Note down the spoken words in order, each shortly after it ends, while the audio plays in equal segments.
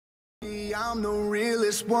I'm the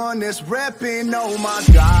realest one that's reppin', oh my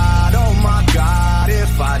god,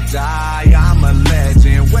 if I die, I'm a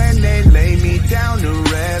legend. When they lay me down to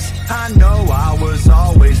rest, I know I was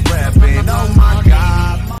always reppin', oh my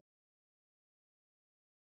god.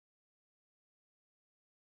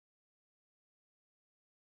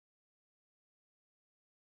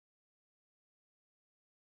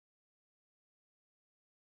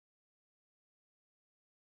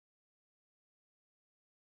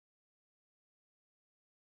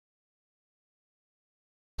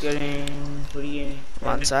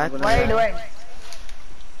 One sec. What are you doing?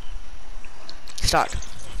 Start.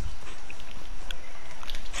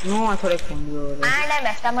 No, I thought I found you over there. And I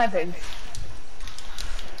messed up my build.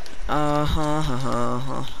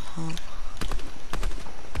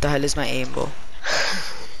 The hell is my aim, bro?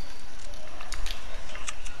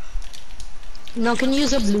 Now can you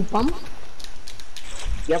use a blue pump?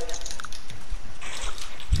 Yep.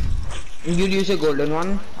 You'll use a golden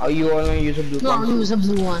one, or you wanna use a blue No, pump? I'll use a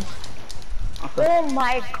blue one. Okay. Oh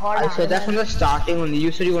my god. I said that from the starting only.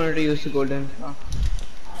 You said you wanted to use the golden. Oh.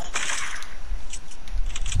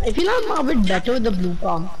 I feel I'm a bit better with the blue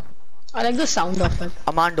pump. I like the sound of it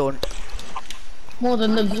Aman, don't. more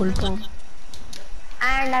than the gold pump.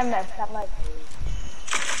 And I messed up my build.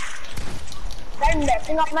 That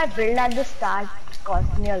messing up my build at the start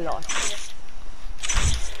cost me a lot.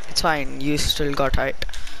 It's fine. You still got height.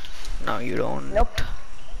 No, you don't. Nope.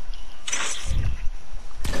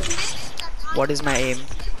 What is my aim?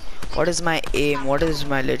 What is my aim? What is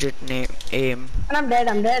my legit name? Aim. And I'm dead,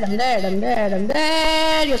 I'm dead, I'm dead, I'm dead, I'm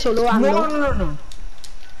dead. You're solo, I'm low. No.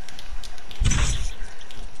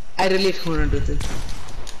 I really don't want to do this.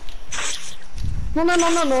 No.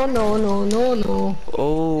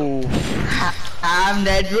 Oh. I'm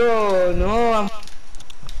dead, bro. No, I'm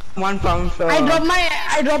 1 pound short. I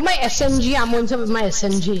dropped my SMG ammo inside with my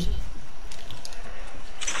SMG.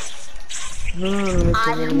 No.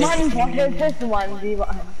 Arman, what is this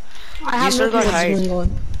 1v1? I have still no clue got what's height. going on.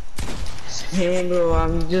 Hey, bro,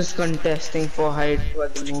 I'm just contesting for height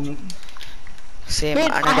at the moment. Same. Wait,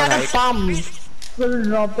 And I I got had a height. pump. Will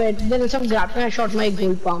drop it. Then some grappling, I shot my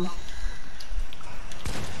gold pump.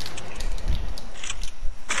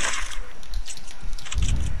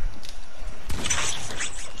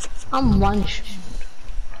 I'm one shot.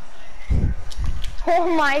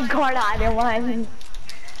 Oh my god, Arman.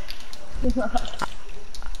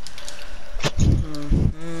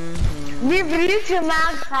 We've reached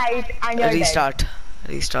max height and you're Restart.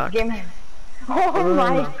 Restart. dead. Game. Oh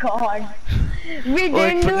my god. We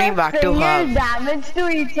didn't it do put me a back to single half. damage to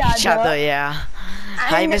each other. Each other, yeah.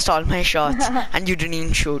 I And- missed all my shots, and you didn't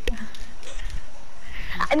even shoot.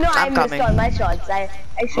 No, I I'm missed coming. all my shots. I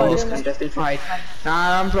shot Just you. contesting for height.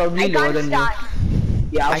 Nah, I'm probably I lower can't than start. you.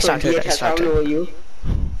 Yeah, I started, 28, I How started. low are you?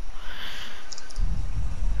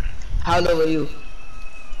 How low are you?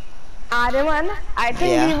 Arman, I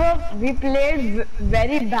think Yeah. we played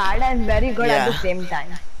very bad and very good at the Yeah. same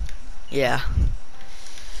time. Yeah.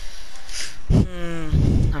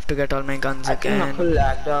 Have to get all my guns I think again. Knuckle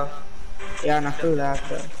lagged out. Yeah, Knuckle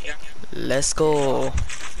lagged out. Let's go.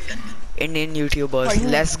 Indian YouTubers.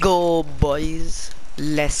 Let's go, boys.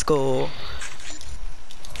 Let's go.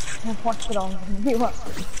 What's wrong with you?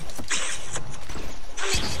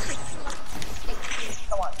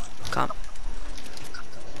 Come on. Come.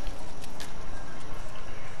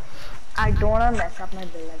 I don't wanna mess up my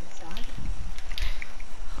build at the start.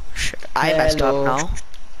 Shit. I messed up Hello. now.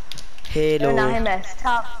 No, now I Hello. messed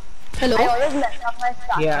up. Hello? I always mess up my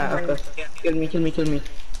start. Yeah, okay. Kill me.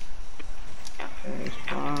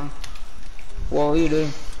 What are you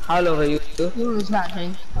doing? How low are you? What was that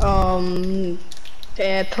thing?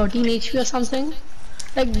 13 HP or something?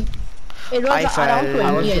 Like, it was I around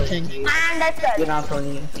fell. 20, I think. And I You're fell. not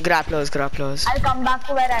funny. Grapplers. I'll come back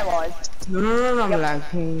to where I was. No, I'm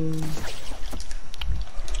lagging.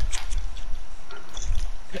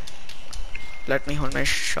 Let me hold my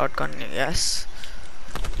shotgun. Yes.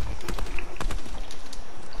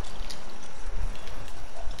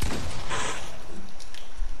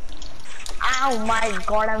 Oh my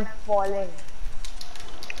god, I'm falling.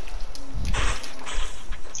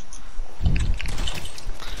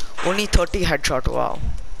 Only 30 headshot. Wow.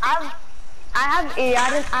 I have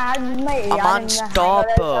AR and I have my AR Aman, in the stop.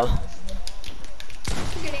 hand.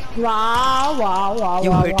 Wow.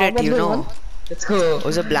 You hit it, What's you going know. on? Let's go. It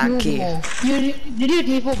was a blankie. Did you hit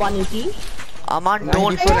me for 180? Aman,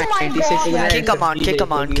 don't. Oh my God.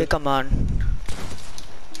 Kick him on.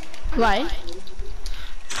 Why?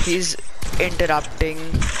 He's interrupting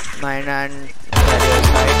mine and let's go.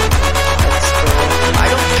 I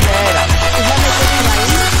don't care. Is that like a crime?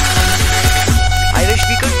 I wish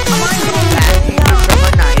we could.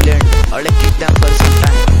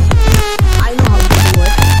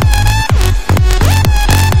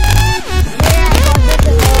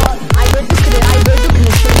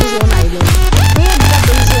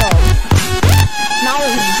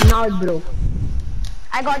 bro.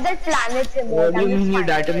 I got that planet What emote. do you I'm mean just you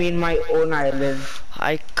died to finding me in my own island?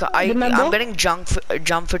 Remember? I'm getting jump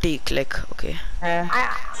fatigue. Like, okay. Eh?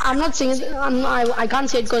 I'm not saying it, I can't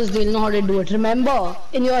say it because they'll know how to do it. Remember,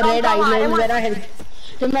 in your red come, island Aryaman. where I helped.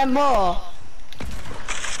 Remember,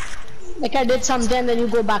 like I did something, then you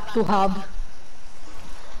go back to hub.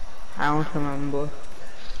 I don't remember.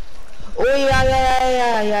 Oh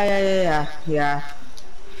yeah.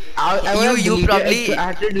 I You- would've you deleted- probably- I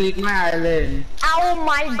had to delete my island. Oh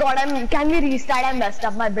my god, can we restart? I messed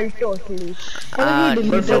up my build totally. Why don't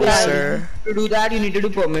you delete no, it? sir. To do that, you need to do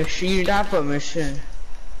permission. You need to have permission.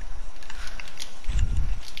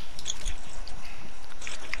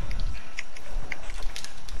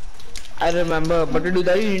 I remember, but to do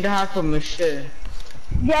that, you need to have permission.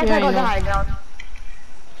 Yes, Yeah, I got I the know. high ground.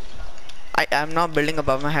 I'm not building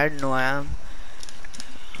above my head. No, I am.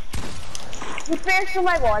 You faced to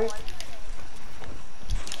my wall.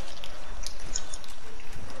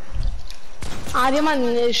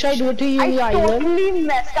 Aryaman, should I do it to you in your I island? totally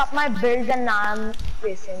messed up my build and now I'm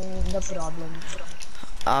facing the problem.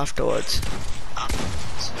 Afterwards.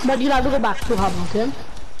 But you'll have to go back to hub, okay?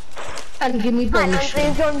 And give me And permission.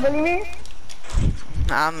 please don't bully me.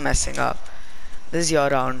 I'm messing up. This is your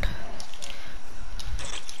round.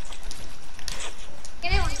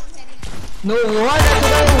 No, what?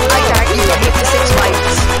 I tagged you. 86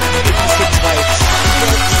 fights. 86 fights. You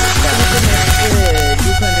connected.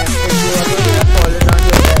 You already have fallen on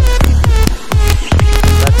your death.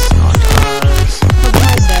 That's not ours.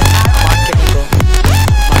 Mark, can you go?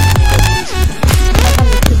 Mark, can you go, please?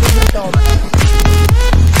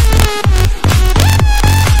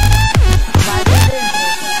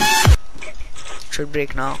 Should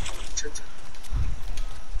break now.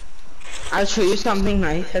 I'll show you something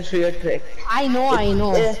nice. I'll show you a trick. I know. You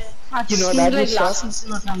know Seems that like is last stuff.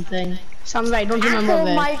 season or something. Somewhere, I don't remember Oh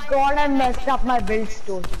where. my god, I messed up my build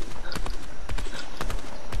totally.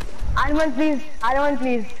 Arman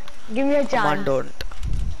please, give me a Come on, chance. don't.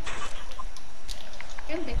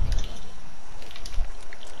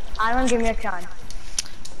 Arman, give me a chance.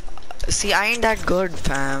 See, I ain't that good,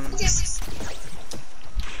 fam.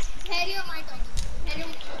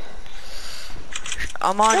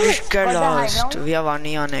 Aman, just get Got the high lost. ground? We are one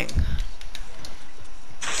yawning.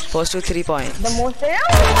 First to 3 points. The most. Then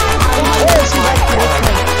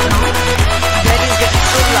he's getting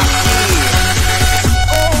so lucky.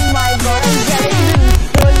 Oh my god, I'm getting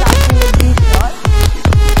so lucky with these shots.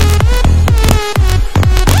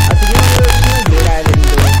 I think you're in a great island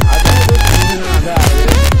though. I think you're choosing another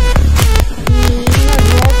island.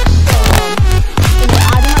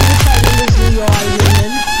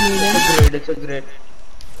 It's a great.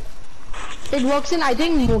 It works in, I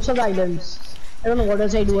think, most of the islands. I don't know what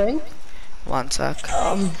else I'm doing. One sec.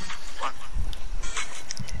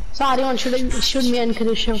 So Aryan, should me and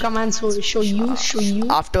Krishna come and show you?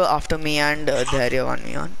 After me and Dharya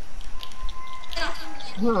 1v1.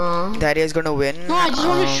 Dharya is gonna win. No, I just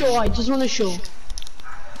want to show.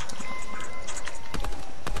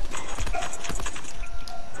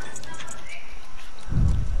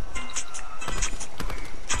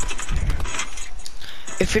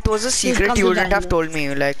 If it was a secret, come you to wouldn't have Dharya. told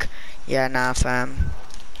me. Like, yeah, nah, fam.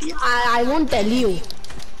 I won't tell you.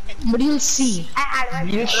 But you'll see.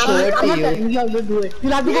 We'll show it I'm to not you. telling you how to do it.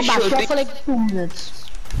 You'll have to go We'll back show to it it for like 2 minutes.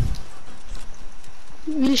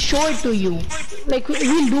 We'll show it to you. Like,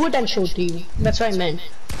 we'll do it and show it to you. That's what I meant.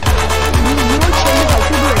 We won't show you how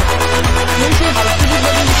to do it. We won't show you how to do it,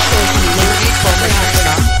 but we'll show it to you. You need permissions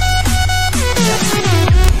now.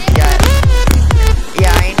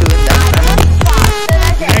 Yeah, I ain't doing that, fam.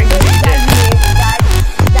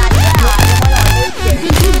 It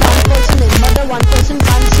will be one person in, but the one person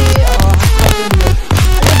can't say how to do it.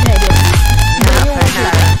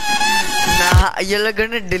 Nah, you're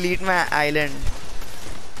gonna delete my island.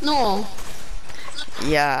 No.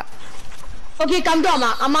 Yeah. Okay, come to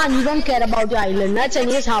Aman. Aman, you don't care about the island. That's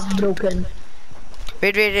anyways half broken.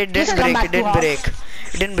 Wait, it Just didn't come break, back it to didn't us.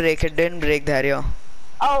 break. It didn't break, Dharya.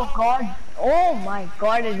 Oh god. Oh my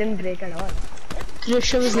god, it didn't break at all.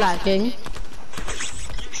 Krishna is lacking.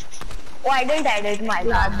 Oh, I didn't edit my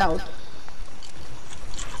Lagged out.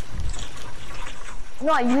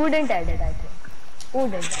 No, you didn't edit, I think. Who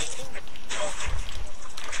did that?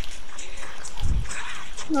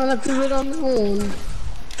 I'll have to do it on my own.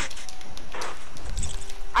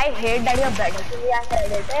 I hate that you're better than me at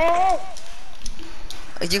editing.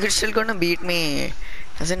 You're still gonna beat me.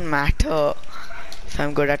 Doesn't matter if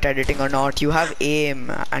I'm good at editing or not. You have aim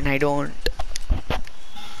and I don't.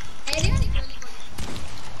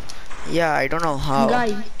 Yeah, I don't know how.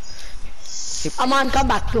 Guys. Aman, come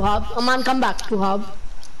back to hub. Aman, come back to hub.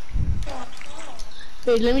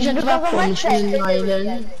 Wait, let me check if I have Because of my permission in sensitive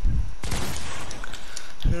island.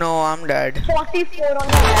 No, I'm dead. 44 on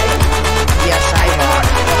the right. Yes,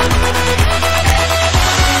 I won.